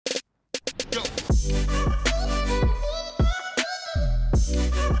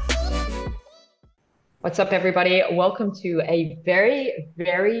What's up, everybody? Welcome to a very,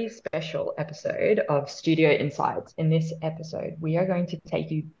 very special episode of Studio Insights. In this episode, we are going to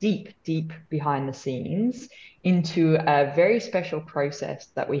take you deep, deep behind the scenes into a very special process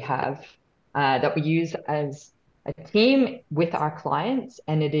that we have, that we use as a team with our clients,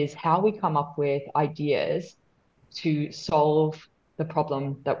 and it is how we come up with ideas to solve the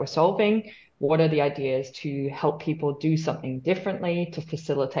problem that we're solving. What are the ideas to help people do something differently, to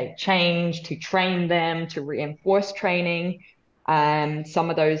facilitate change, to train them, to reinforce training?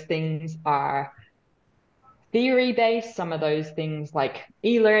 Some of those things are theory based, some of those things like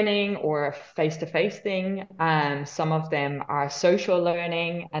e-learning or a face-to-face thing. Some of them are social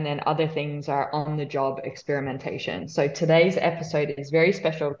learning, and then other things are on-the-job experimentation. So today's episode is very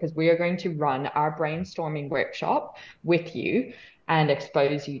special because we are going to run our brainstorming workshop with you and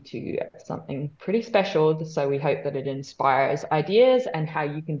expose you to something pretty special. So we hope that it inspires ideas and how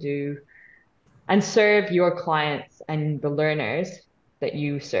you can do and serve your clients and the learners that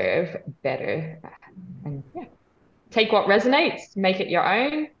you serve better. And yeah, take what resonates, make it your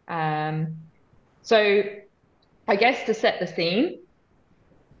own. So I guess to set the scene,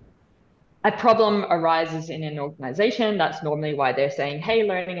 a problem arises in an organization. That's normally why they're saying, hey,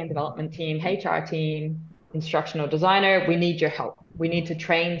 learning and development team, HR team, instructional designer, we need your help. We need to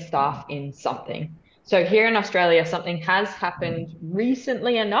train staff in something. So here in Australia, something has happened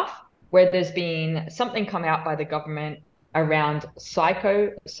recently enough where there's been something come out by the government around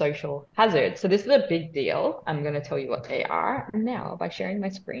psychosocial hazards. So this is a big deal. I'm going to tell you what they are now by sharing my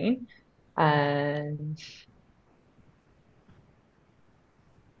screen. And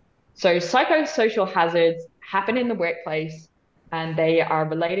so psychosocial hazards happen in the workplace, and they are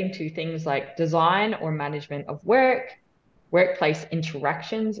relating to things like design or management of work, workplace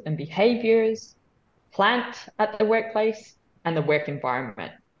interactions and behaviors, plant at the workplace, and the work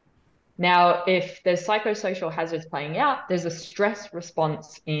environment. Now, if there's psychosocial hazards playing out, there's a stress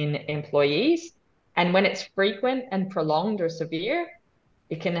response in employees. And when it's frequent and prolonged or severe,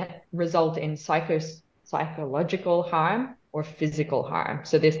 it can result in psychological harm or physical harm.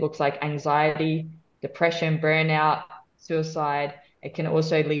 So this looks like anxiety, depression, burnout, suicide. It can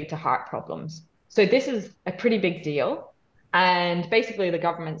also lead to heart problems. So this is a pretty big deal. And basically the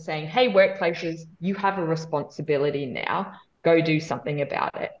government's saying, hey, workplaces, you have a responsibility now. Go do something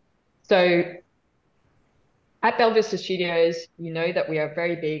about it. So at Bell Vista Studios, you know that we are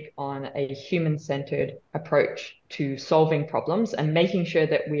very big on a human-centered approach to solving problems and making sure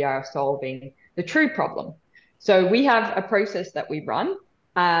that we are solving the true problem. So we have a process that we run,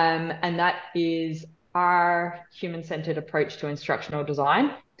 and that is our human-centered approach to instructional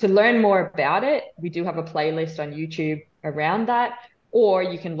design. To learn more about it, we do have a playlist on YouTube around that, or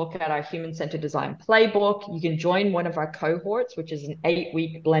you can look at our human-centered design playbook. You can join one of our cohorts, which is an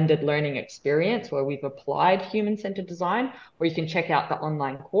 8-week blended learning experience where we've applied human-centered design, or you can check out the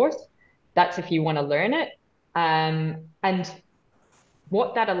online course. That's if you want to learn it. And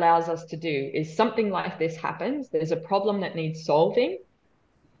what that allows us to do is something like this happens. There's a problem that needs solving.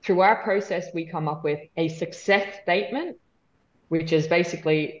 Through our process, we come up with a success statement, which is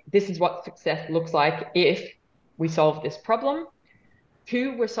basically, this is what success looks like if we solve this problem,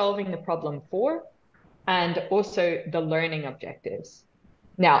 who we're solving the problem for, and also the learning objectives.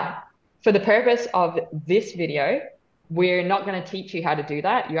 Now, for the purpose of this video, we're not going to teach you how to do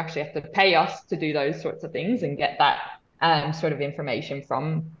that. You actually have to pay us to do those sorts of things and get that sort of information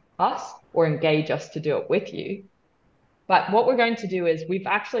from us or engage us to do it with you. But what we're going to do is we've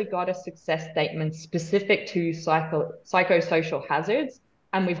actually got a success statement specific to psychosocial hazards,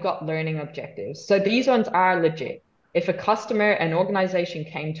 and we've got learning objectives. So these ones are legit. If a customer, an organization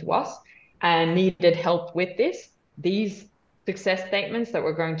came to us and needed help with this, these success statements that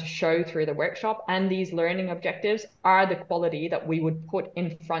we're going to show through the workshop and these learning objectives are the quality that we would put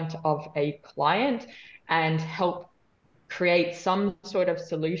in front of a client and help create some sort of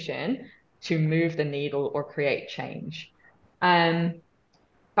solution to move the needle or create change.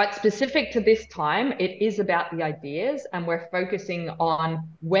 But specific to this time, it is about the ideas, and we're focusing on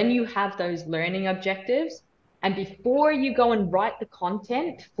when you have those learning objectives, and before you go and write the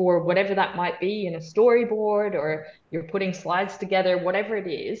content for whatever that might be in a storyboard or you're putting slides together, whatever it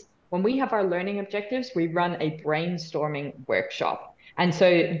is, when we have our learning objectives, we run a brainstorming workshop. And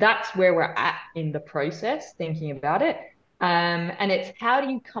so that's where we're at in the process, thinking about it. And it's how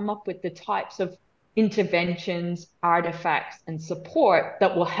do you come up with the types of interventions, artifacts, and support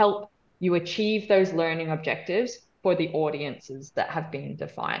that will help you achieve those learning objectives for the audiences that have been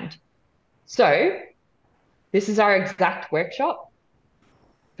defined. So this is our exact workshop.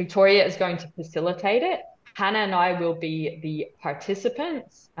 Victoria is going to facilitate it. Hannah and I will be the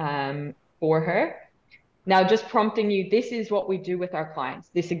participants for her. Now, just prompting you, this is what we do with our clients.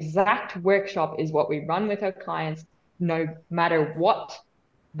 This exact workshop is what we run with our clients, no matter what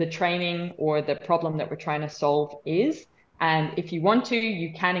the training or the problem that we're trying to solve is. And if you want to,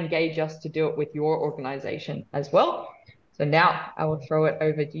 you can engage us to do it with your organization as well. So now I will throw it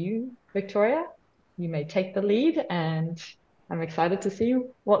over to you, Victoria. You may take the lead, and I'm excited to see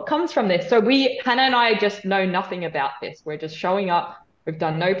what comes from this. So Hannah and I just know nothing about this. We're just showing up. We've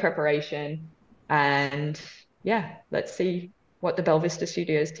done no preparation. And yeah, let's see what the Bell Vista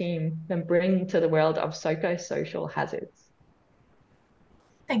Studios team can bring to the world of psychosocial hazards.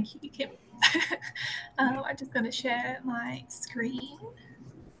 Thank you, Kim. I'm just going to share my screen.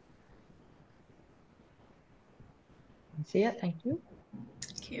 See it? Thank you.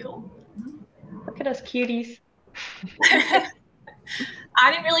 Cool. Look at us cuties.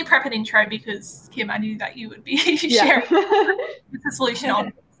 I didn't really prep an intro because, Kim, I knew that you would be sharing the solution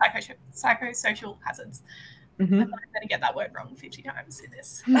on psychosocial hazards. I'm not going to get that word wrong 50 times in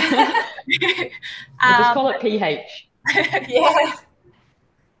this. We'll just call it PH. Yeah.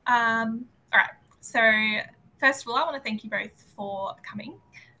 All right. So first of all, I want to thank you both for coming.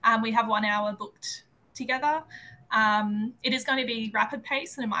 We have 1 hour booked together. It is going to be rapid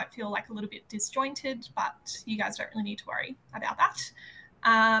pace and it might feel like a little bit disjointed, but you guys don't really need to worry about that.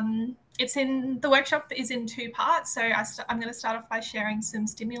 The workshop is in 2 parts. So I'm going to start off by sharing some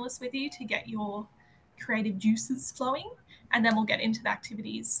stimulus with you to get your creative juices flowing, and then we'll get into the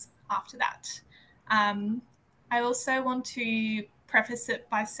activities after that. I also want to preface it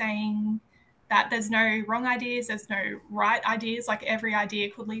by saying that there's no wrong ideas, there's no right ideas, like every idea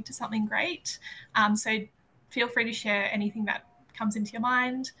could lead to something great. So feel free to share anything that comes into your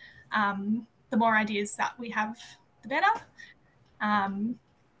mind. The more ideas that we have, the better. And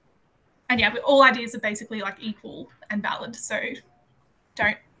yeah, all ideas are basically like equal and valid, so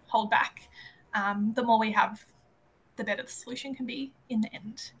don't hold back. The more we have, the better the solution can be in the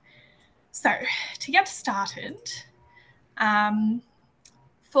end. So to get started,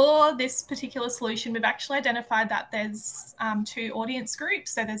 for this particular solution, we've actually identified that there's 2 audience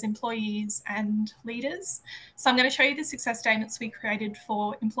groups. So there's employees and leaders. So I'm going to show you the success statements we created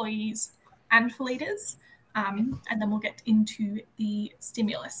for employees and for leaders. And then we'll get into the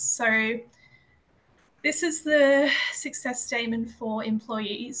stimulus. So this is the success statement for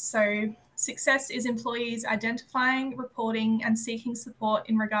employees. So success is employees identifying, reporting, and seeking support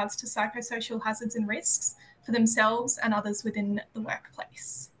in regards to psychosocial hazards and risks for themselves and others within the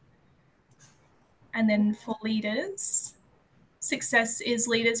workplace. And then for leaders, success is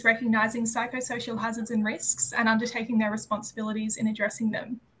leaders recognizing psychosocial hazards and risks and undertaking their responsibilities in addressing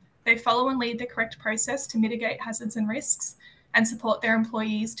them. They follow and lead the correct process to mitigate hazards and risks and support their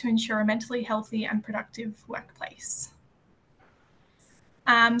employees to ensure a mentally healthy and productive workplace.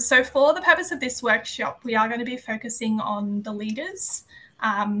 So for the purpose of this workshop, we are going to be focusing on the leaders,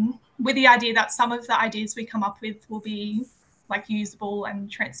 with the idea that some of the ideas we come up with will be like usable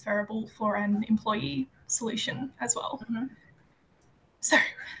and transferable for an employee solution as well. So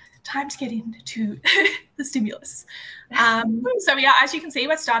time to get into the stimulus. So yeah, as you can see,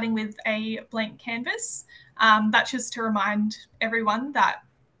 we're starting with a blank canvas. That's just to remind everyone that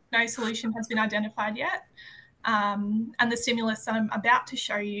no solution has been identified yet. And the stimulus that I'm about to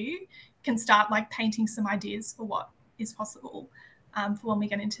show you can start like painting some ideas for what is possible for when we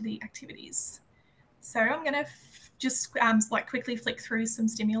get into the activities. So I'm going to just like quickly flick through some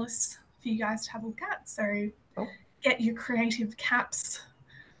stimulus for you guys to have a look at. So get your creative caps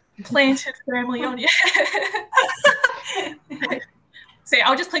planted firmly on your head. So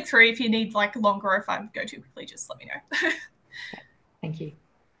I'll just click through. If you need like longer, or if I go too quickly, just let me know. Thank you.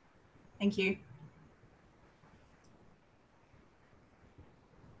 Thank you.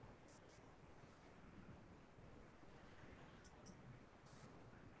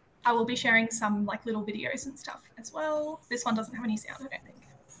 I will be sharing some like little videos and stuff as well. This one doesn't have any sound, I don't think.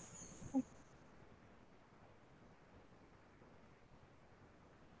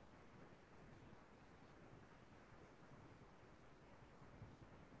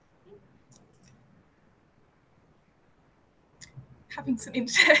 Having some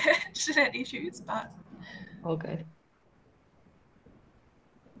internet issues, but all good.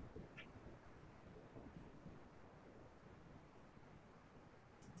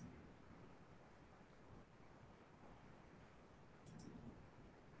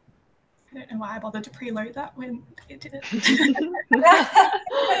 I don't know why I bothered to preload that when it didn't.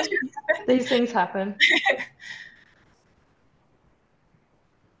 These things happen.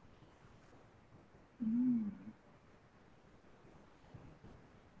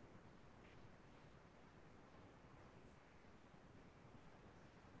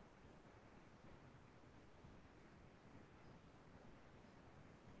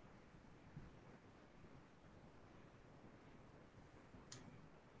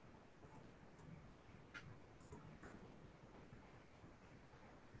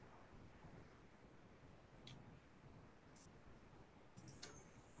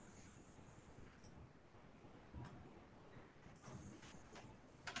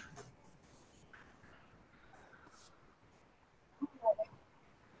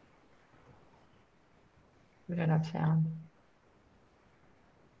 We don't have sound.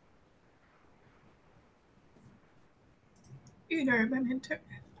 Uno momento.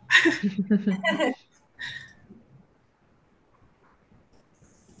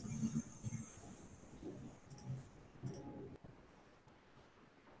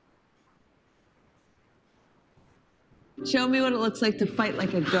 Show me what it looks like to fight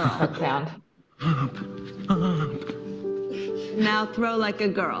like a girl. That sound. Now throw like a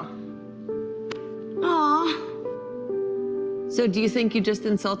girl. Aw. So do you think you just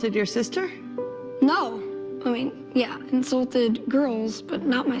insulted your sister? No. I mean, yeah, insulted girls, but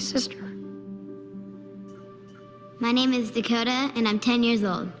not my sister. My name is Dakota, and I'm 10 years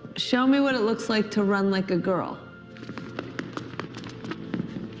old. Show me what it looks like to run like a girl.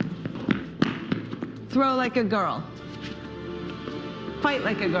 Throw like a girl. Fight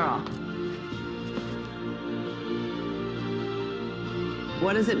like a girl.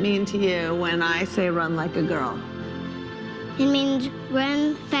 What does it mean to you when I say run like a girl? It means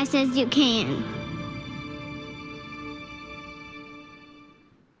run fast as you can.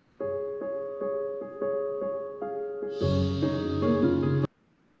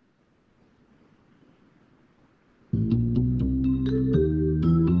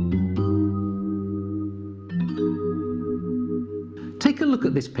 Take a look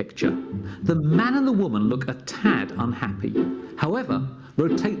at this picture. The man and the woman look a tad unhappy. However,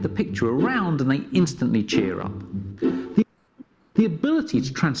 rotate the picture around and they instantly cheer up. The ability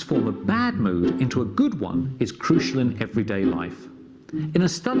to transform a bad mood into a good one is crucial in everyday life. In a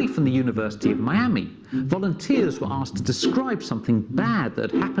study from the University of Miami, volunteers were asked to describe something bad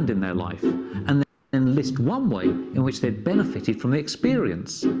that had happened in their life and then list one way in which they'd benefited from the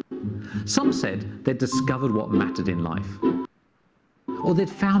experience. Some said they'd discovered what mattered in life, or they'd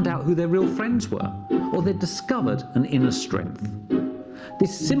found out who their real friends were, or they'd discovered an inner strength.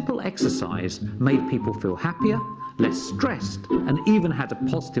 This simple exercise made people feel happier, less stressed, and even had a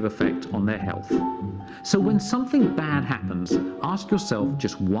positive effect on their health. So when something bad happens, ask yourself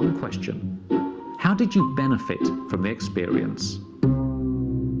just one question. How did you benefit from the experience?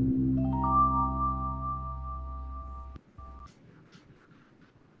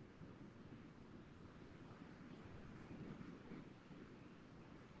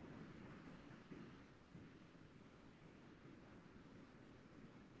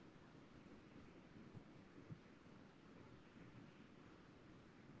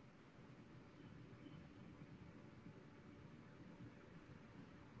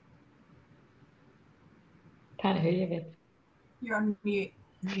 Can't hear you, Viv. You're on mute.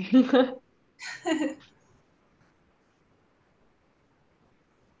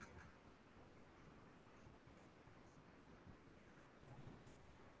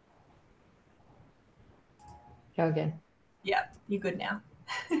 Go again. Yep, you're good now.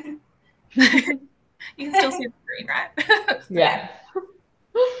 You can still see the screen, right? Yeah.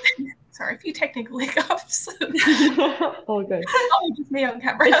 Sorry, a few technical hiccups. All good. Oh, just me on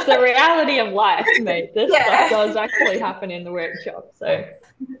camera. It's the reality of life, mate. This Yeah. stuff does actually happen in the workshop. So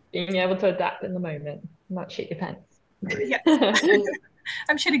being able to adapt in the moment, not shit your pants. Yeah.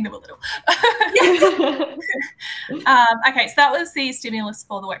 I'm shitting them a little. Okay, so that was the stimulus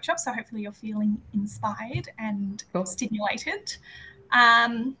for the workshop. So hopefully you're feeling inspired and Cool. stimulated.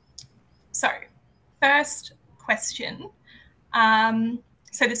 So first question.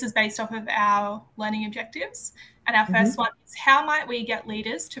 So this is based off of our learning objectives. And our first one is, how might we get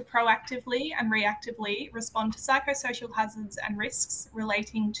leaders to proactively and reactively respond to psychosocial hazards and risks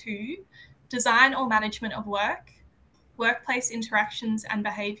relating to design or management of work, workplace interactions and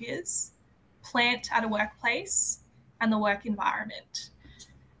behaviours, plant at a workplace, and the work environment?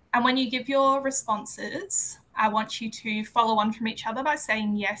 And when you give your responses, I want you to follow on from each other by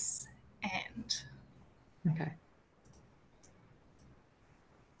saying yes and. Okay.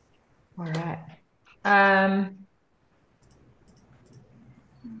 All right.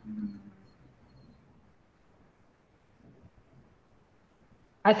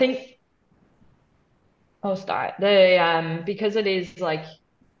 I think I'll start. Because it is like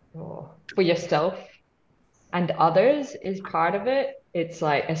for yourself and others is part of it. It's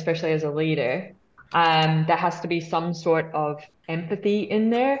like, especially as a leader, there has to be some sort of empathy in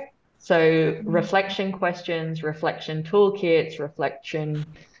there. So reflection questions, reflection toolkits, reflection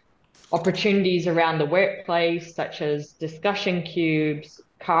opportunities around the workplace, such as discussion cubes,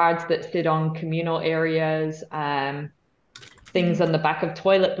 cards that sit on communal areas, things on the back of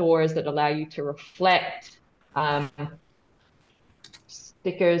toilet doors that allow you to reflect,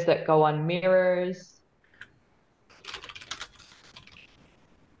 stickers that go on mirrors.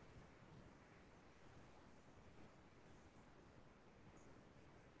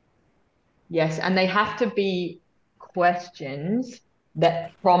 Yes, and they have to be questions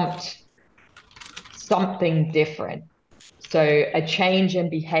that prompt something different. So a change in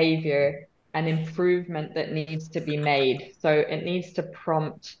behavior, an improvement that needs to be made. So it needs to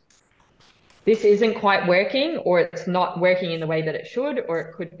prompt, this isn't quite working, or it's not working in the way that it should, or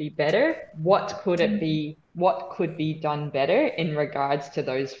it could be better. What could it be? What could be done better in regards to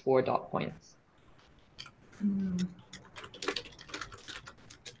those 4 dot points?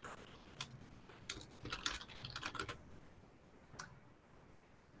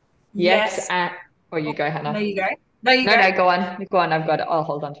 Yes. Or you go, Hannah. No, you go. No, you No, go. no, go on. Go on. I've got it. I'll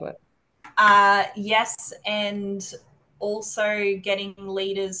hold on to it. Yes, and also getting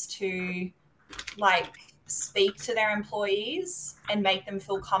leaders to like speak to their employees and make them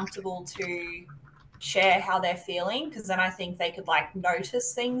feel comfortable to share how they're feeling, because then I think they could like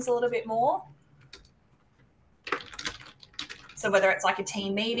notice things a little bit more. So whether it's like a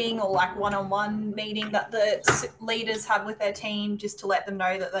team meeting or like one-on-one meeting that the leaders have with their team, just to let them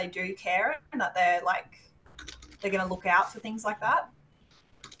know that they do care and that they're going to look out for things like that.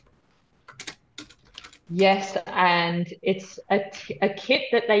 Yes, and it's a kit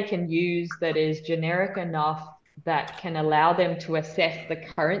that they can use that is generic enough that can allow them to assess the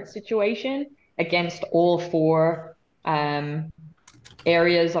current situation against all 4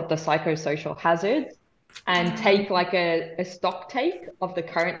 areas of the psychosocial hazards, and take like a stock take of the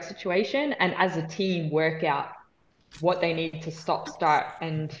current situation, and as a team work out what they need to stop, start,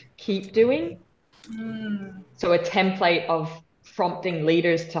 and keep doing. So a template of prompting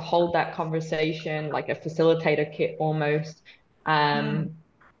leaders to hold that conversation, like a facilitator kit almost,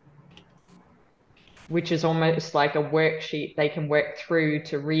 which is almost like a worksheet they can work through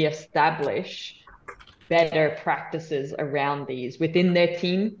to reestablish better practices around these within their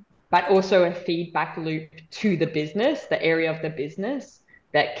team, but also a feedback loop to the business, the area of the business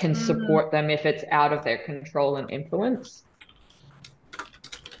that can support them if it's out of their control and influence.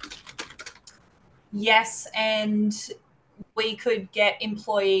 Yes, and we could get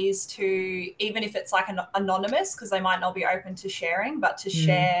employees to, even if it's like an anonymous, because they might not be open to sharing, but to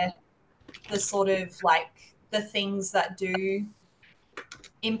share the sort of like the things that do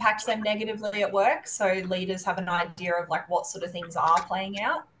impact them negatively at work. So leaders have an idea of like what sort of things are playing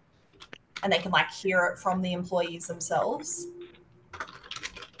out, and they can like hear it from the employees themselves.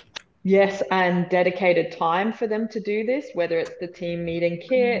 Yes, and dedicated time for them to do this, whether it's the team meeting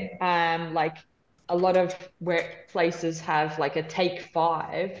kit, like a lot of workplaces have like a take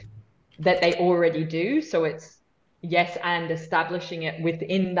 5 that they already do. So it's yes, and establishing it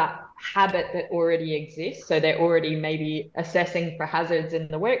within that habit that already exists. So they're already maybe assessing for hazards in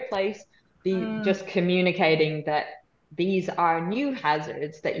the workplace, just communicating that these are new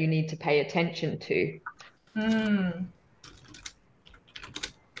hazards that you need to pay attention to.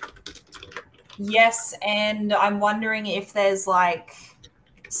 Yes, and I'm wondering if there's like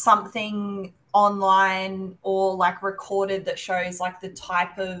something online or like recorded that shows like the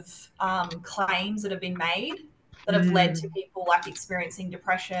type of claims that have been made that have led to people like experiencing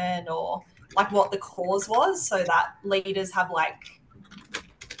depression, or like what the cause was, so that leaders have like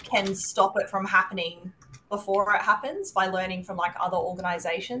can stop it from happening before it happens by learning from like other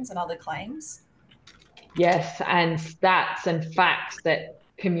organizations and other claims. Yes, and stats and facts that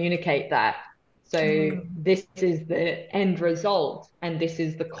communicate that. So this is the end result, and this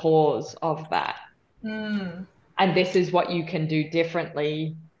is the cause of that. And this is what you can do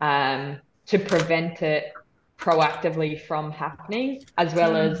differently to prevent it proactively from happening, as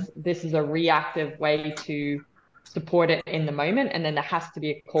well as this is a reactive way to support it in the moment. And then there has to be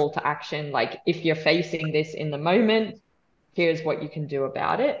a call to action. Like if you're facing this in the moment, here's what you can do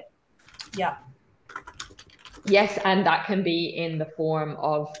about it. Yeah. Yes, and that can be in the form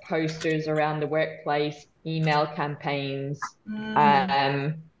of posters around the workplace, email campaigns,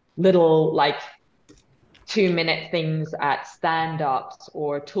 little like 2-minute things at stand-ups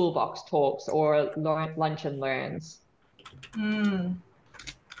or toolbox talks or lunch and learns.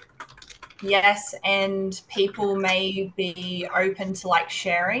 Yes, and people may be open to like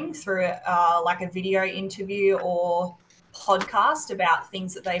sharing through like a video interview or podcast about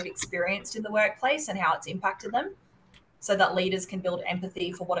things that they've experienced in the workplace and how it's impacted them, so that leaders can build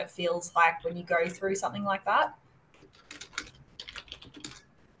empathy for what it feels like when you go through something like that.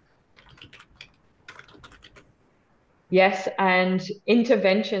 Yes, and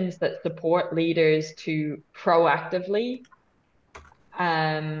interventions that support leaders to proactively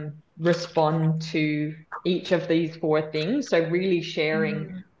respond to each of these 4 things. So really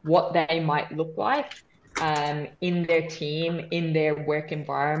sharing what they might look like in their team, in their work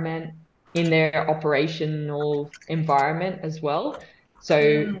environment, in their operational environment as well.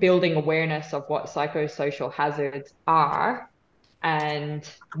 So building awareness of what psychosocial hazards are and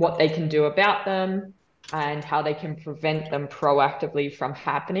what they can do about them and how they can prevent them proactively from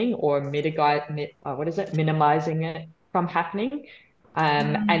happening or minimizing it from happening,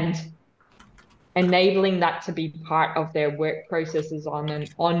 and enabling that to be part of their work processes on an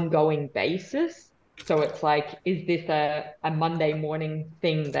ongoing basis. So it's like, is this a Monday morning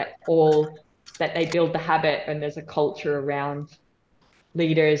thing that they build the habit, and there's a culture around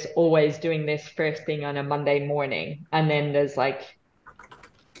leaders always doing this first thing on a Monday morning? And then there's like,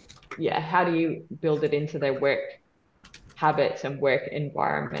 yeah, how do you build it into their work habits and work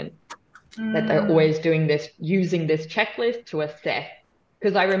environment that they're always doing this, using this checklist to assess?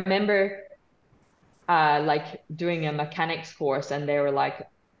 Because I remember like doing a mechanics course, and they were like,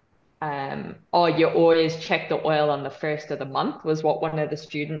 oh, you always check the oil on the first of the month, was what one of the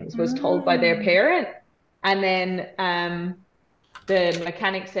students was told by their parent. And then the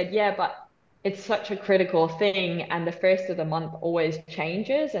mechanic said, yeah, but it's such a critical thing, and the first of the month always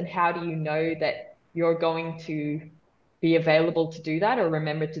changes, and how do you know that you're going to be available to do that or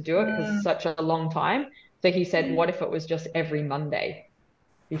remember to do it, because it's such a long time? So he said, what if it was just every Monday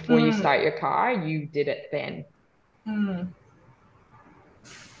before you start your car, you did it then?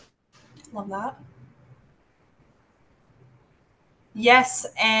 Love that. Yes,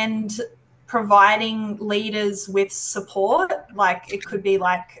 and providing leaders with support, like it could be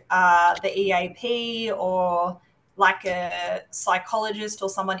like the EAP or like a psychologist or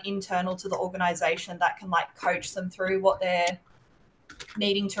someone internal to the organization that can like coach them through what they're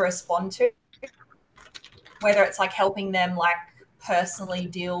needing to respond to, whether it's like helping them like personally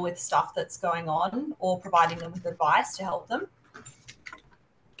deal with stuff that's going on or providing them with advice to help them.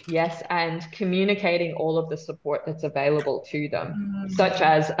 Yes, and communicating all of the support that's available to them, such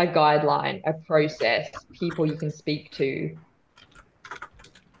as a guideline, a process, people you can speak to.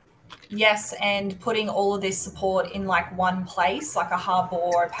 Yes, and putting all of this support in like one place, like a hub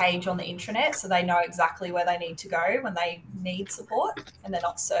or a page on the intranet, so they know exactly where they need to go when they need support and they're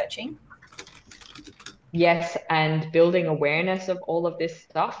not searching. Yes, and building awareness of all of this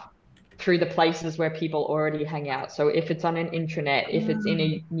stuff through the places where people already hang out. So if it's on an intranet, if it's in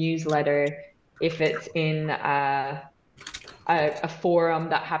a newsletter, if it's in a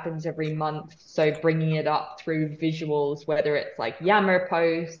forum that happens every month, so bringing it up through visuals, whether it's like Yammer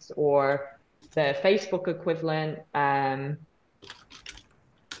posts or the Facebook equivalent.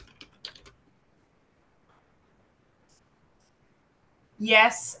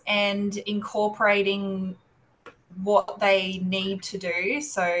 Yes, and incorporating what they need to do,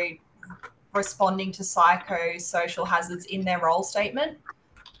 so responding to psychosocial hazards in their role statement.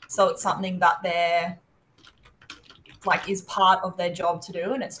 So it's something that they're like is part of their job to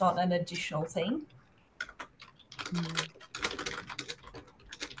do, and it's not an additional thing.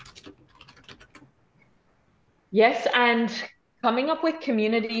 Yes, and coming up with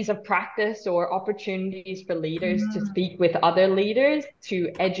communities of practice or opportunities for leaders to speak with other leaders,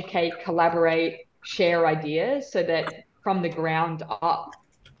 to educate, collaborate, share ideas, so that from the ground up,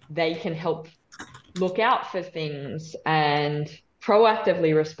 they can help look out for things and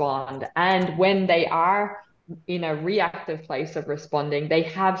proactively respond. And when they are in a reactive place of responding, they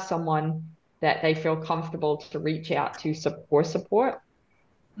have someone that they feel comfortable to reach out to for support.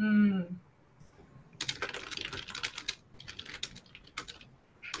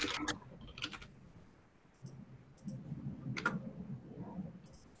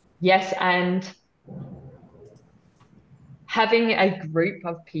 Yes, and having a group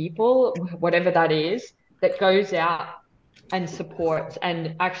of people, whatever that is, that goes out and supports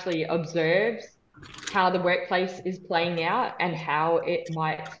and actually observes how the workplace is playing out and how it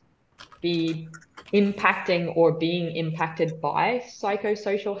might be impacting or being impacted by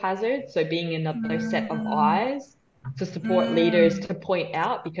psychosocial hazards. So being another set of eyes to support leaders to point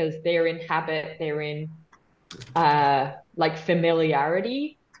out, because they're in habit, they're in like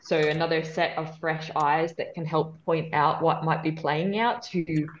familiarity. So another set of fresh eyes that can help point out what might be playing out,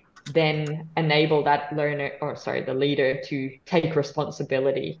 to then enable that the leader to take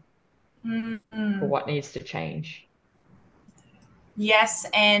responsibility for what needs to change. Yes,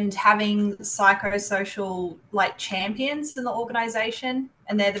 and having psychosocial like champions in the organization,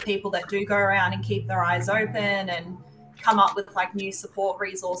 and they're the people that do go around and keep their eyes open and come up with like new support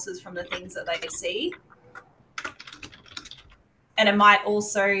resources from the things that they see. And it might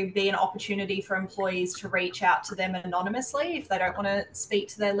also be an opportunity for employees to reach out to them anonymously if they don't want to speak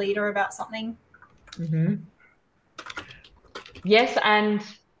to their leader about something. Yes, and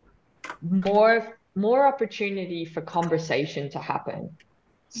more opportunity for conversation to happen.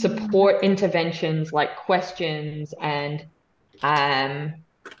 Support interventions like questions and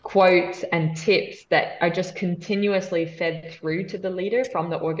quotes and tips that are just continuously fed through to the leader from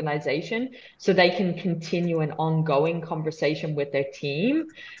the organization so they can continue an ongoing conversation with their team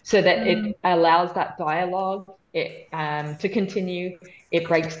so that it allows that dialogue to continue. It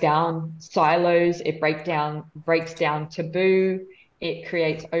breaks down silos, it breaks down taboo, it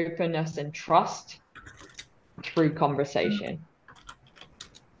creates openness and trust through conversation.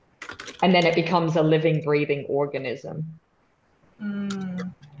 And then it becomes a living, breathing organism.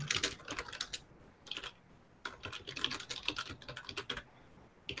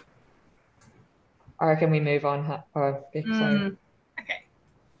 Or can we move on? Sorry. Okay.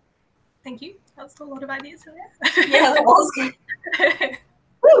 Thank you. That was a lot of ideas in there. Yeah, that was good.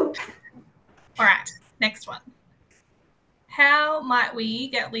 Woo. All right, next one. How might we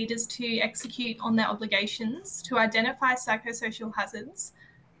get leaders to execute on their obligations to identify psychosocial hazards,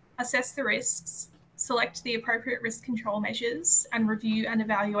 assess the risks, select the appropriate risk control measures, and review and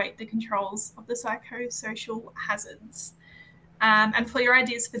evaluate the controls of the psychosocial hazards? And for your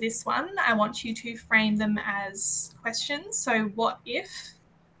ideas for this one, I want you to frame them as questions. So what if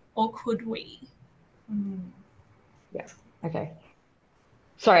or could we? Yeah, okay.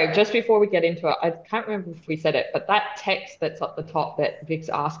 Sorry, just before we get into it, I can't remember if we said it, but that text that's at the top that Vic's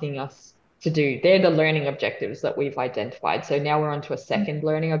asking us to do, they're the learning objectives that we've identified. So now we're on to a second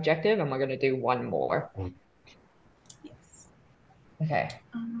learning objective and we're going to do one more. Yes. Okay.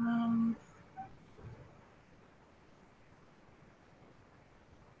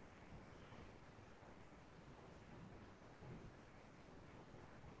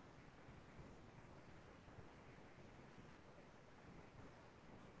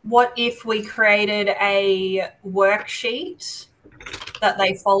 What if we created a worksheet that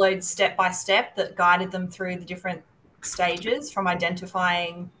they followed step by step that guided them through the different stages from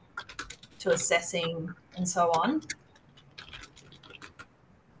identifying to assessing and so on?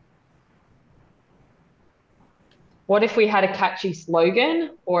 What if we had a catchy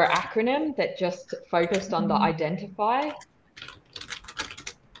slogan or acronym that just focused on the identify?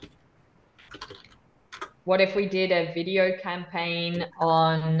 What if we did a video campaign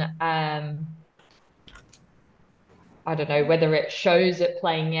on, I don't know, whether it shows it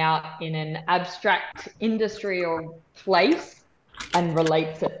playing out in an abstract industry or place and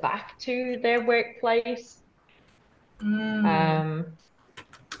relates it back to their workplace?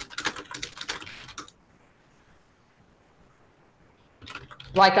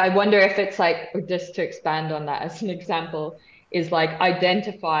 Like, I wonder if it's like, just to expand on that as an example, is like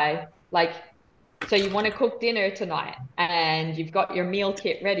identify, like, so you want to cook dinner tonight and you've got your meal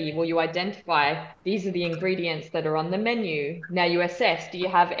kit ready. Well, you identify these are the ingredients that are on the menu. Now you assess, do you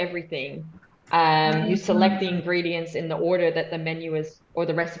have everything? You select the ingredients in the order that the menu is or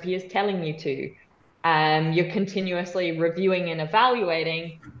the recipe is telling you to. You're continuously reviewing and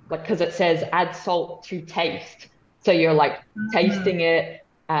evaluating, like, because it says add salt to taste. So you're like tasting it.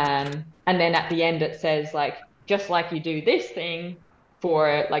 And then at the end it says like, just like you do this thing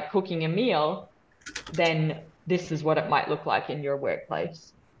for like cooking a meal, then this is what it might look like in your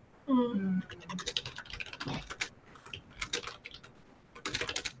workplace.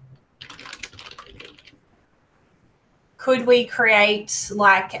 Could we create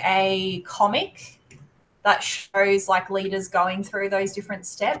like a comic that shows like leaders going through those different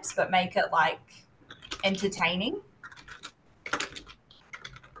steps, but make it like entertaining?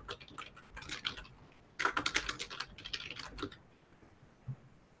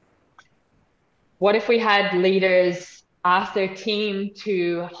 What if we had leaders ask their team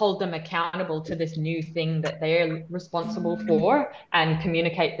to hold them accountable to this new thing that they're responsible for and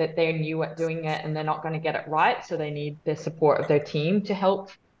communicate that they're new at doing it and they're not going to get it right, so they need the support of their team to help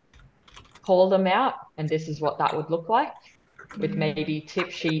call them out? And this is what that would look like, with maybe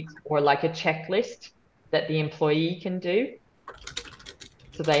tip sheets or like a checklist that the employee can do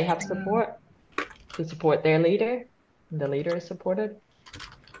so they have support to support their leader and the leader is supported.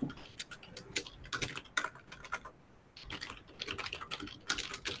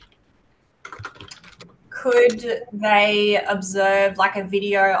 Could they observe like a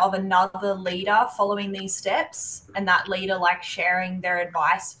video of another leader following these steps and that leader like sharing their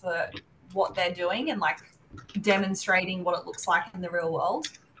advice for what they're doing and like demonstrating what it looks like in the real world?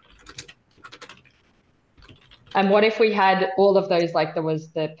 And what if we had all of those, like there was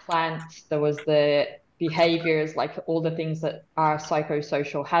the plants, there was the behaviors, like all the things that are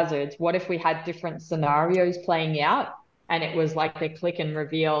psychosocial hazards? What if we had different scenarios playing out and it was like the click and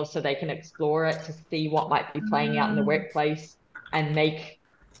reveal so they can explore it to see what might be playing out in the workplace and make,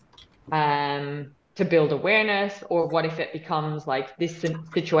 to to build awareness? Or what if it becomes like this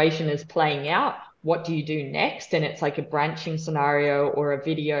situation is playing out? What do you do next? And it's like a branching scenario or a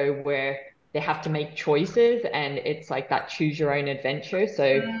video where they have to make choices, and it's like that choose your own adventure.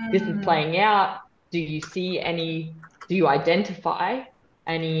 So this is playing out. Do you identify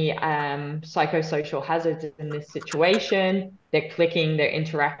any psychosocial hazards in this situation? They're clicking, they're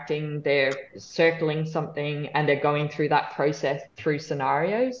interacting, they're circling something, and they're going through that process through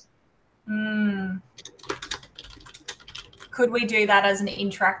scenarios. Could we do that as an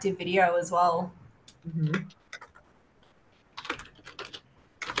interactive video as well? Mm-hmm.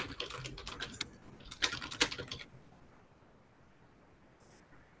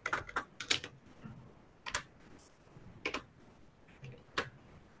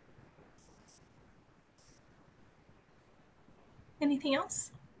 Anything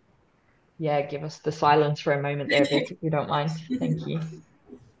else? Yeah, give us the silence for a moment there, Vic, if you don't mind. Thank you.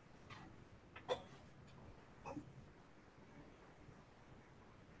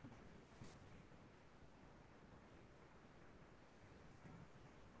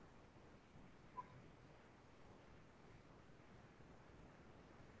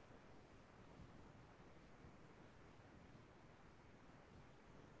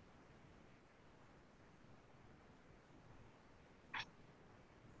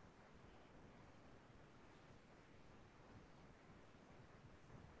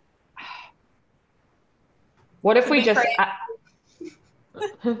 What if we just...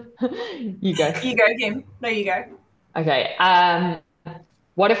 You go. You go, Kim. No, you go. Okay.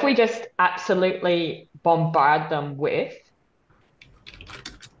 What if we just absolutely bombard them with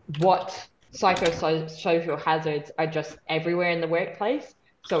what psychosocial hazards are just everywhere in the workplace?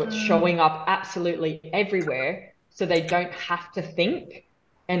 So it's showing up absolutely everywhere, so they don't have to think.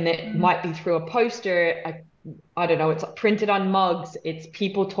 And it might be through a poster, I don't know, it's printed on mugs, it's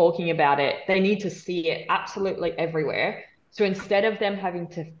people talking about it. They need to see it absolutely everywhere. So instead of them having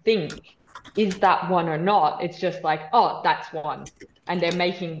to think, is that one or not, it's just like, oh, that's one. And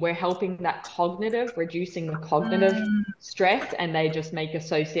we're helping that reducing the cognitive stress, and they just make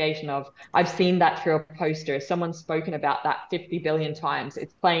association of, I've seen that through a poster, someone's spoken about that 50 billion times,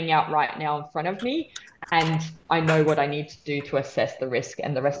 it's playing out right now in front of me, and I know what I need to do to assess the risk,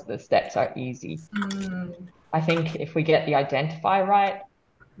 and the rest of the steps are easy. I think if we get the identify right,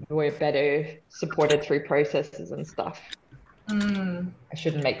 we're better supported through processes and stuff. I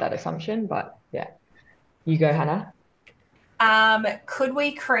shouldn't make that assumption, but yeah. You go, Hannah. Could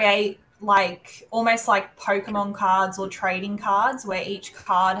we create like almost like Pokemon cards or trading cards where each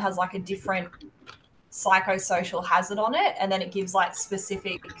card has like a different psychosocial hazard on it, and then it gives like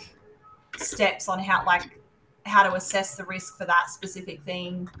specific steps on how to assess the risk for that specific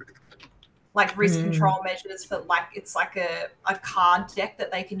thing, like risk control measures for like, it's like a card deck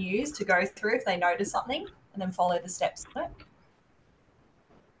that they can use to go through if they notice something, and then follow the steps on it.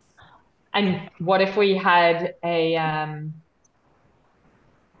 And what if we had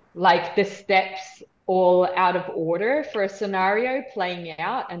like the steps all out of order for a scenario playing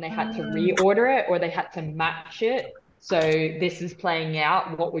out, and they had to reorder it, or they had to match it? So this is playing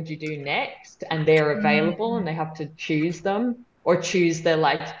out, what would you do next? And they're available, and they have to choose them, or choose the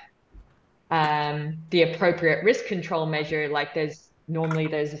the appropriate risk control measure. Like there's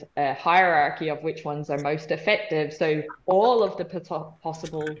a hierarchy of which ones are most effective. So all of the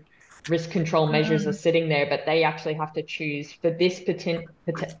possible risk control measures are sitting there, but they actually have to choose for this particular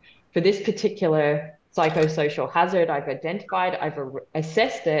psychosocial hazard I've identified, I've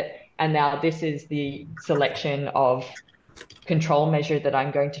assessed it, and now this is the selection of control measure that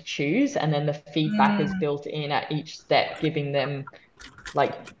I'm going to choose. And then the feedback is built in at each step, giving them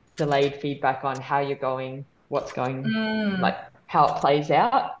like delayed feedback on how you're going, what's going, like how it plays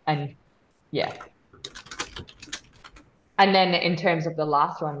out. And yeah. And then in terms of the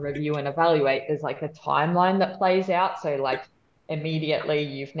last one, review and evaluate, there's like a timeline that plays out. So like immediately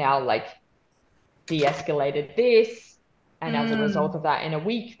you've now like de-escalated this. And as a result of that, in a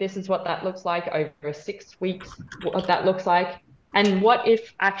week, this is what that looks like. Over 6 weeks, what that looks like. And what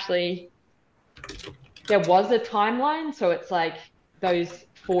if actually there was a timeline? So it's like those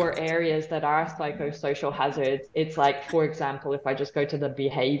 4 areas that are psychosocial hazards. It's like, for example, if I just go to the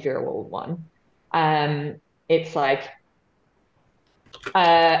behavioral one, it's like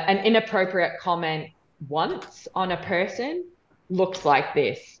an inappropriate comment once on a person looks like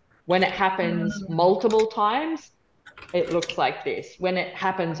this. When it happens multiple times, it looks like this. When it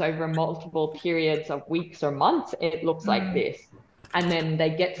happens over multiple periods of weeks or months, it looks like this. And then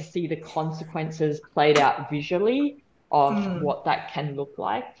they get to see the consequences played out visually of what that can look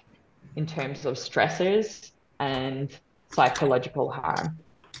like in terms of stressors and psychological harm.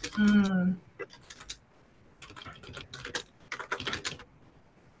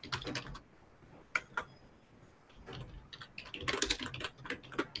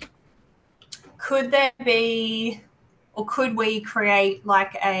 could there be, or could we create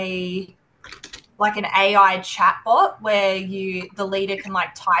like an AI chatbot where the leader can like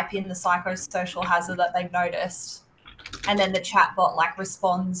type in the psychosocial hazard that they've noticed, and then the chatbot like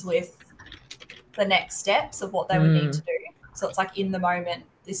responds with the next steps of what they would need to do. So it's like in the moment,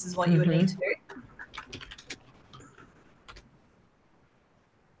 this is what you would need to do.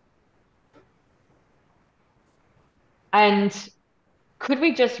 And could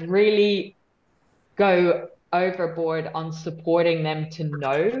we just really go overboard on supporting them to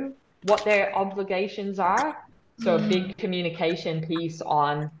know what their obligations are? So a big communication piece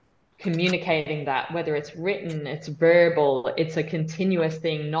on communicating that, whether it's written, it's verbal, it's a continuous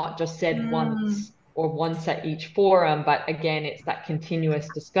thing, not just said once or once at each forum, but again, it's that continuous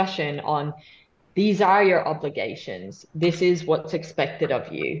discussion on these are your obligations. This is what's expected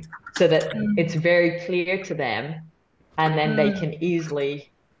of you, so that it's very clear to them, and then they can easily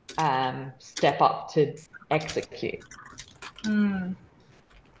step up to execute.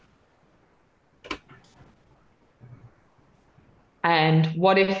 And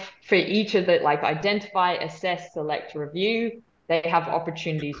what if for each of the, like, identify, assess, select, review, they have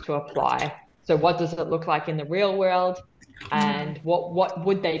opportunities to apply? So what does it look like in the real world? And what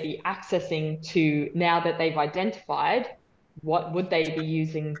would they be accessing to, now that they've identified, what would they be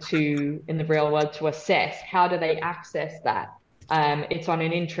using to in the real world to assess? How do they access that? It's on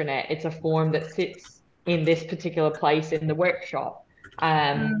an intranet. It's a form that sits in this particular place in the workshop.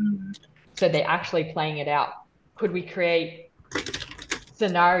 So they're actually playing it out. Could we create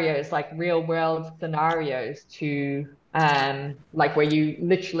scenarios, like real world scenarios to like where you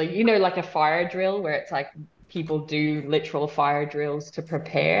literally, you know, like a fire drill where it's like people do literal fire drills to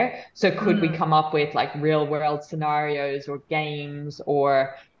prepare? So could we come up with like real world scenarios or games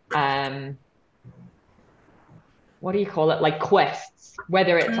or what do you call it, like quests,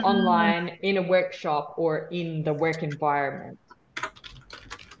 whether it's online, in a workshop, or in the work environment?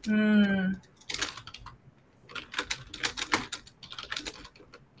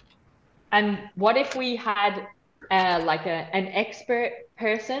 And what if we had like an expert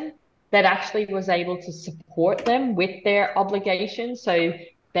person that actually was able to support them with their obligations? So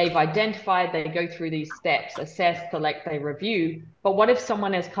they've identified, they go through these steps, assess, select, they review. But what if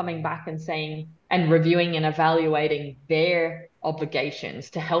someone is coming back and saying, and reviewing and evaluating their obligations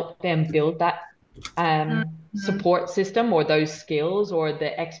to help them build that support system, or those skills, or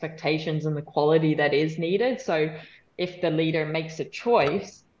the expectations and the quality that is needed? So if the leader makes a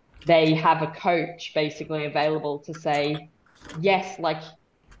choice, they have a coach basically available to say, yes, like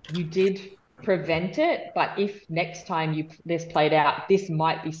you did prevent it, but if next time this played out, this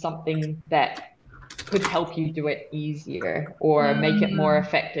might be something that could help you do it easier, or make it more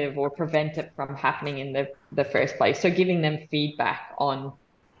effective, or prevent it from happening in the first place. So giving them feedback on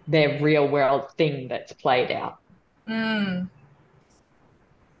their real world thing that's played out.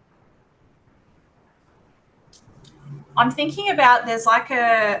 I'm thinking about, there's like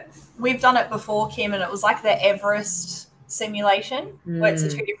we've done it before, Kim, and it was like the Everest simulation where it's the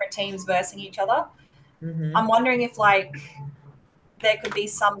two different teams versing each other. I'm wondering if like there could be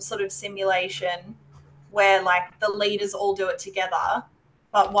some sort of simulation where like the leaders all do it together,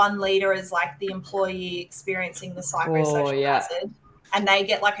 but one leader is like the employee experiencing the psychosocial hazard, and they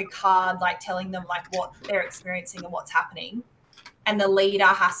get like a card like telling them like what they're experiencing and what's happening, and the leader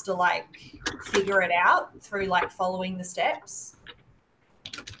has to like figure it out through like following the steps.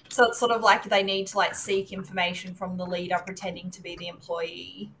 So it's sort of like they need to like seek information from the leader pretending to be the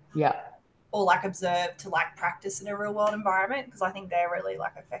employee. Or like observe to like practice in a real world environment, because I think they're really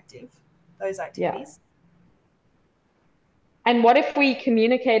like effective, those activities. And what if we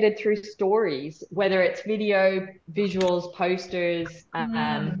communicated through stories, whether it's video, visuals, posters,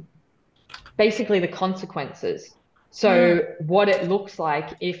 basically the consequences? So what it looks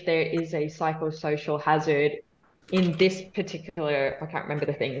like if there is a psychosocial hazard in this particular, I can't remember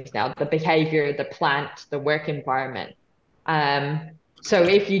the things now, the behavior, the plant, the work environment. So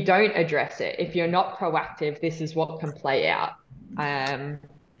if you don't address it, if you're not proactive, this is what can play out. And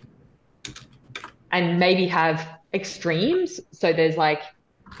maybe have extremes. So there's like,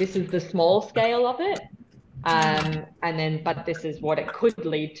 this is the small scale of it. And then, but this is what it could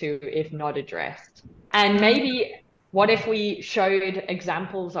lead to if not addressed. And maybe what if we showed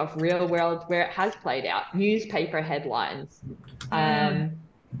examples of real world where it has played out, newspaper headlines,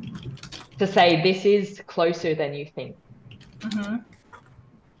 to say this is closer than you think.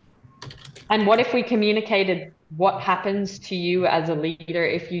 And what if we communicated what happens to you as a leader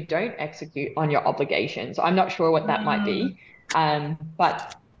if you don't execute on your obligations? I'm not sure what that might be,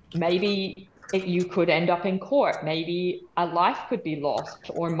 but maybe you could end up in court. Maybe a life could be lost,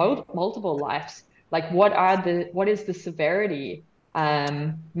 or multiple lives. Like, what is the severity?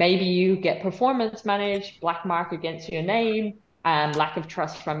 Maybe you get performance managed, black mark against your name, lack of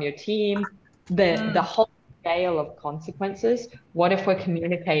trust from your team, the whole scale of consequences. What if we're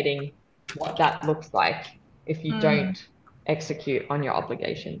communicating what that looks like if you don't execute on your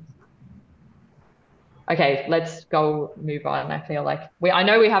obligations? Okay, let's go move on. I feel like I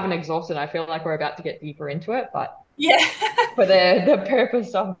know we haven't exhausted. I feel like we're about to get deeper into it, but yeah, for the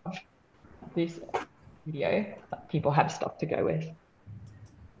purpose of this video, people have stuff to go with.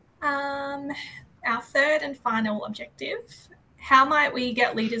 Our third and final objective: how might we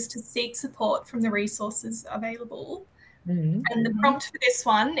get leaders to seek support from the resources available? And the prompt for this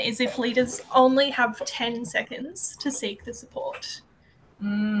one is if leaders only have 10 seconds to seek the support.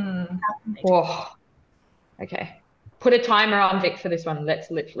 Oh, okay. Put a timer on, Vic, for this one.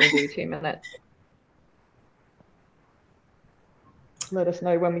 Let's literally do 2 minutes. Let us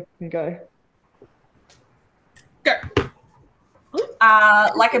know when we can go. Go.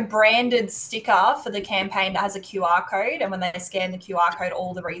 Like a branded sticker for the campaign that has a QR code, and when they scan the QR code,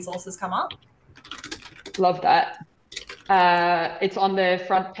 all the resources come up. Love that. It's on the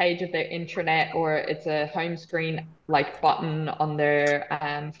front page of their intranet, or it's a home screen like button on their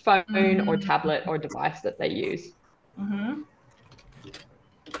phone or tablet or device that they use.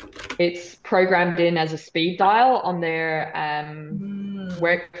 It's programmed in as a speed dial on their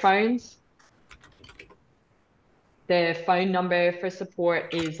work phones. The phone number for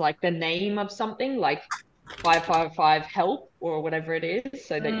support is like the name of something, like 555 help or whatever it is,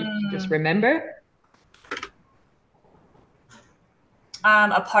 so that you can just remember.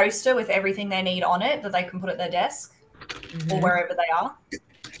 A poster with everything they need on it that they can put at their desk or wherever they are.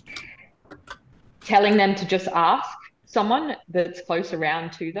 Telling them to just ask someone that's close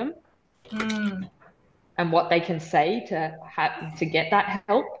around to them and what they can say to get that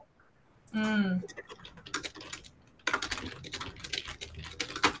help.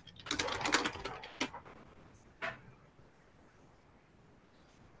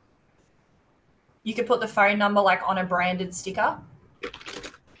 You could put the phone number like on a branded sticker.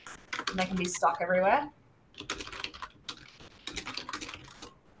 And they can be stuck everywhere.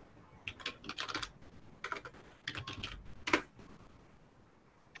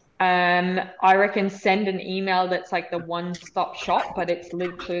 I reckon send an email that's like the one-stop shop, but it's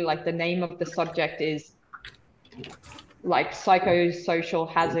literally like the name of the subject is like psychosocial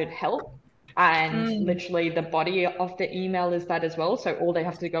hazard help, and literally the body of the email is that as well. So all they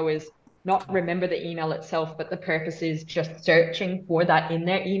have to go is not remember the email itself, but the purpose is just searching for that in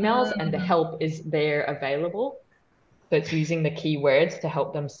their emails, and the help is there available. So it's using the keywords to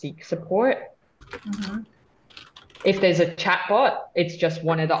help them seek support. If there's a chatbot, it's just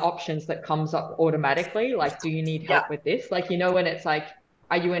one of the options that comes up automatically. Like, do you need help with this? Like, you know, when it's like,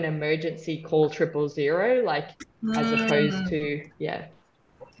 are you an emergency, call 000? Like, as opposed to,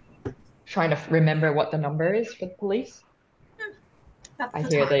 trying to remember what the number is for the police. I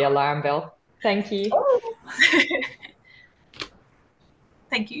hear the alarm bell. Thank you.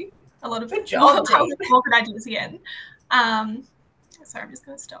 Thank you. A lot of good job. More good ideas again. Sorry, I'm just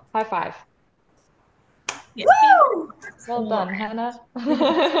going to stop. High five. Yeah. Well done, Hannah.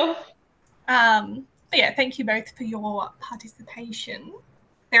 But yeah, thank you both for your participation.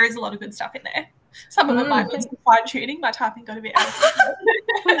 There is a lot of good stuff in there. Some of it might be some fine tuning. My typing got a bit out of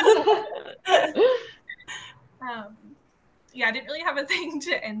control. Yeah, I didn't really have a thing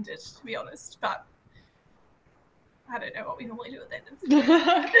to end it, to be honest, but I don't know what we normally do at the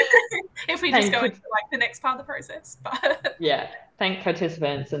end. If we just go into like the next part of the process. But yeah, thank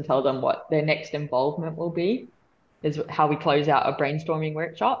participants and tell them what their next involvement will be, is how we close out a brainstorming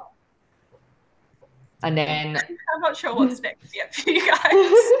workshop. And then I'm not sure what's next yet for you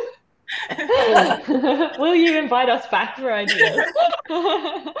guys. Will you invite us back for ideas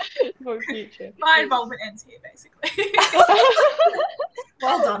for future? My involvement ends here, basically.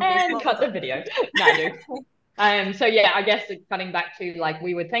 Well done. And cut the video. No, so yeah, I guess cutting back to like,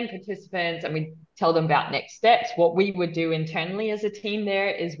 we would thank participants and we tell them about next steps. What we would do internally as a team there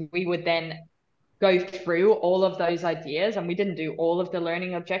is we would then go through all of those ideas, and we didn't do all of the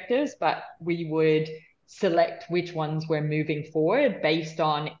learning objectives, but we would select which ones we're moving forward based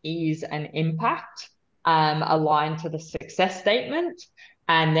on ease and impact, aligned to the success statement.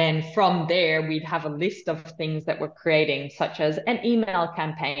 And then from there, we'd have a list of things that we're creating, such as an email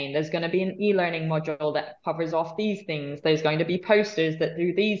campaign. There's going to be an e-learning module that covers off these things. There's going to be posters that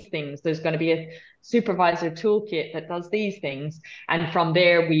do these things. There's going to be a supervisor toolkit that does these things. And from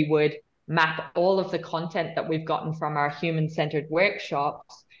there, we would map all of the content that we've gotten from our human-centered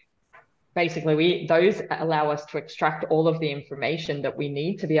workshops basically those allow us to extract all of the information that we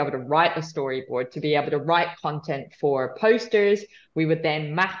need to be able to write a storyboard, to be able to write content for posters. We would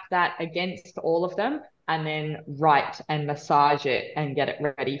then map that against all of them and then write and massage it and get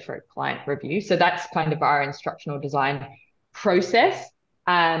it ready for client review. So that's kind of our instructional design process.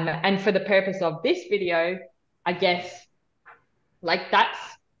 And for the purpose of this video, I guess like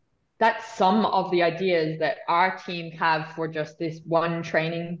that's some of the ideas that our team have for just this one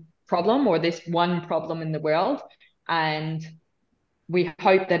training problem or this one problem in the world. And we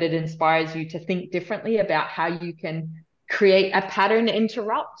hope that it inspires you to think differently about how you can create a pattern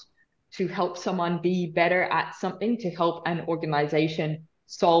interrupt to help someone be better at something, to help an organization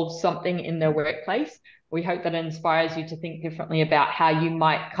solve something in their workplace. We hope that it inspires you to think differently about how you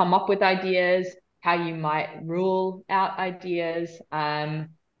might come up with ideas, how you might rule out ideas,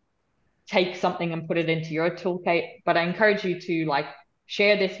 take something and put it into your toolkit. But I encourage you to like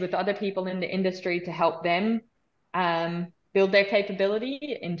share this with other people in the industry to help them build their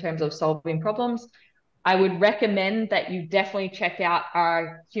capability in terms of solving problems. I would recommend that you definitely check out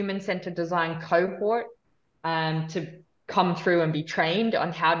our human-centered design cohort to come through and be trained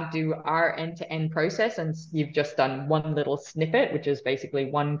on how to do our end-to-end process. And you've just done one little snippet, which is basically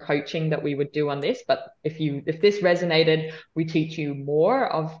one coaching that we would do on this. But if this resonated, we teach you more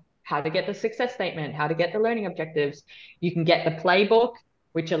of how to get the success statement, how to get the learning objectives. You can get the playbook,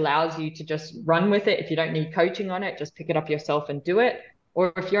 which allows you to just run with it. If you don't need coaching on it, just pick it up yourself and do it.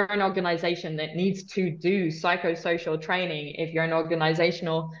 Or if you're an organization that needs to do psychosocial training, if you're an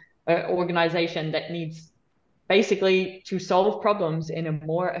organization that needs basically to solve problems in a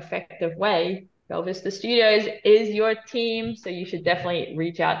more effective way, Belvista Studios is your team. So you should definitely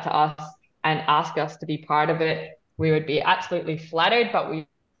reach out to us and ask us to be part of it. We would be absolutely flattered, but we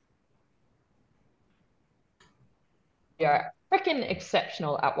are freaking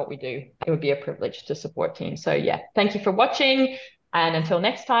exceptional at what we do. It would be a privilege to support teams. So yeah, thank you for watching. And until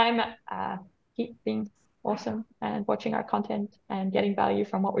next time, keep being awesome and watching our content and getting value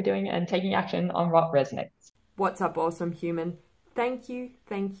from what we're doing and taking action on what resonates. What's up, awesome human? Thank you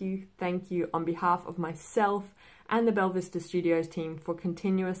on behalf of myself and the Belvista Studios team for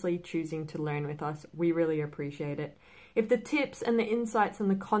continuously choosing to learn with us. We really appreciate it. If the tips and the insights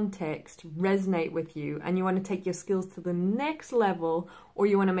and the context resonate with you and you want to take your skills to the next level, or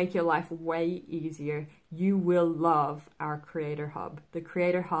you want to make your life way easier, you will love our Creator Hub. The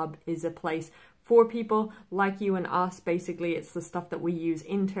Creator Hub is a place for people like you and us. Basically, it's the stuff that we use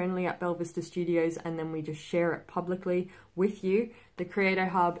internally at Belvista Studios and then we just share it publicly with you. The Creator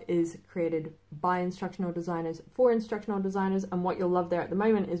Hub is created by instructional designers for instructional designers, and what you'll love there at the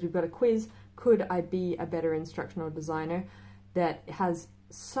moment is we've got a quiz, could I be a better instructional designer, that has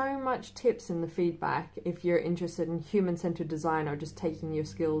so much tips in the feedback if you're interested in human-centered design or just taking your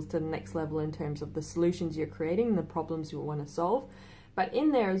skills to the next level in terms of the solutions you're creating, the problems you want to solve. But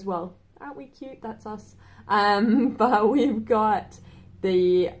in there as well, aren't we cute? That's us. But we've got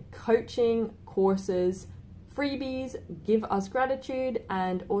the coaching courses, freebies, give us gratitude,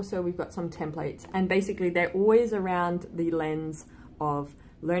 and also we've got some templates. And basically they're always around the lens of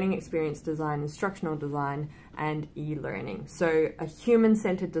learning experience design, instructional design, and e-learning. So a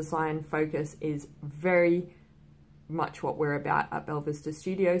human-centered design focus is very much what we're about at Belvista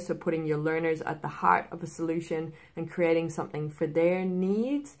Studios. So putting your learners at the heart of a solution and creating something for their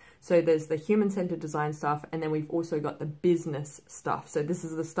needs. So there's the human-centered design stuff, and then we've also got the business stuff. So this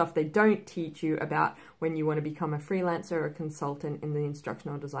is the stuff they don't teach you about when you want to become a freelancer or a consultant in the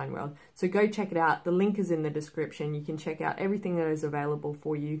instructional design world. So go check it out. The link is in the description. You can check out everything that is available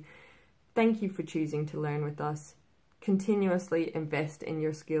for you. Thank you for choosing to learn with us. Continuously invest in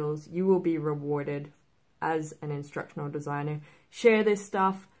your skills. You will be rewarded as an instructional designer. Share this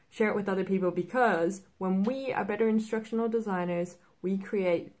stuff, share it with other people, because when we are better instructional designers, we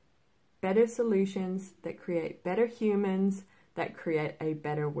create better solutions that create better humans, that create a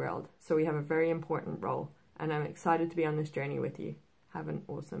better world. So we have a very important role, and I'm excited to be on this journey with you. Have an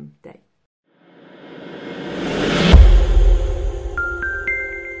awesome day.